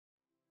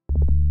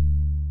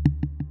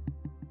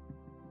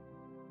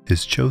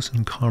His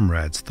chosen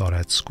comrades thought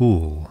at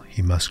school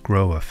he must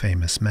grow a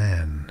famous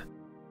man.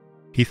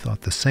 He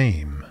thought the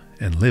same,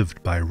 and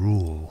lived by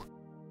rule,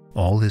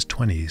 all his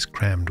 20s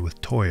crammed with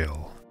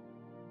toil.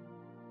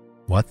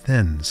 What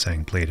then,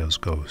 sang Plato's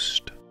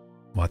ghost,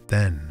 what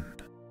then?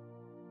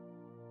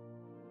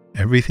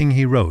 Everything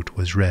he wrote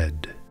was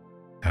read.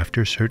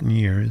 After certain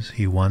years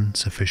he won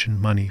sufficient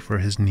money for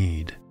his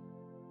need,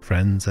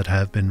 friends that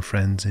have been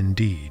friends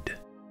indeed.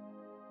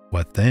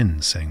 What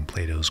then, sang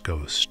Plato's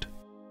ghost,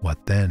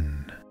 what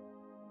then?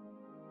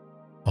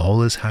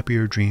 All his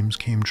happier dreams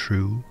came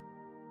true,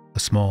 a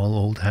small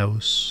old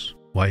house,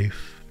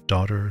 wife,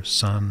 daughter,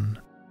 son,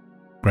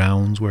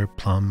 grounds where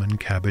plum and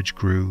cabbage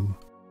grew,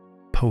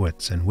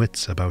 poets and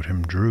wits about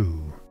him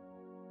drew.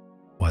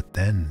 What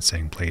then,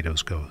 sang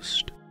Plato's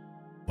ghost,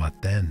 what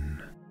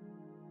then?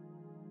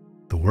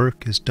 The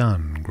work is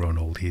done, grown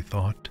old he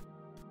thought,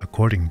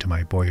 according to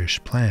my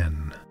boyish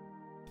plan.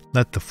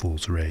 Let the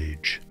fools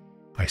rage,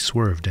 I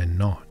swerved in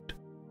naught,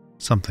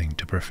 something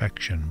to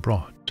perfection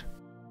brought.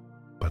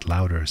 But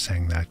louder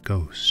sang that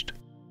ghost,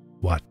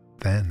 what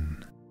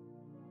then?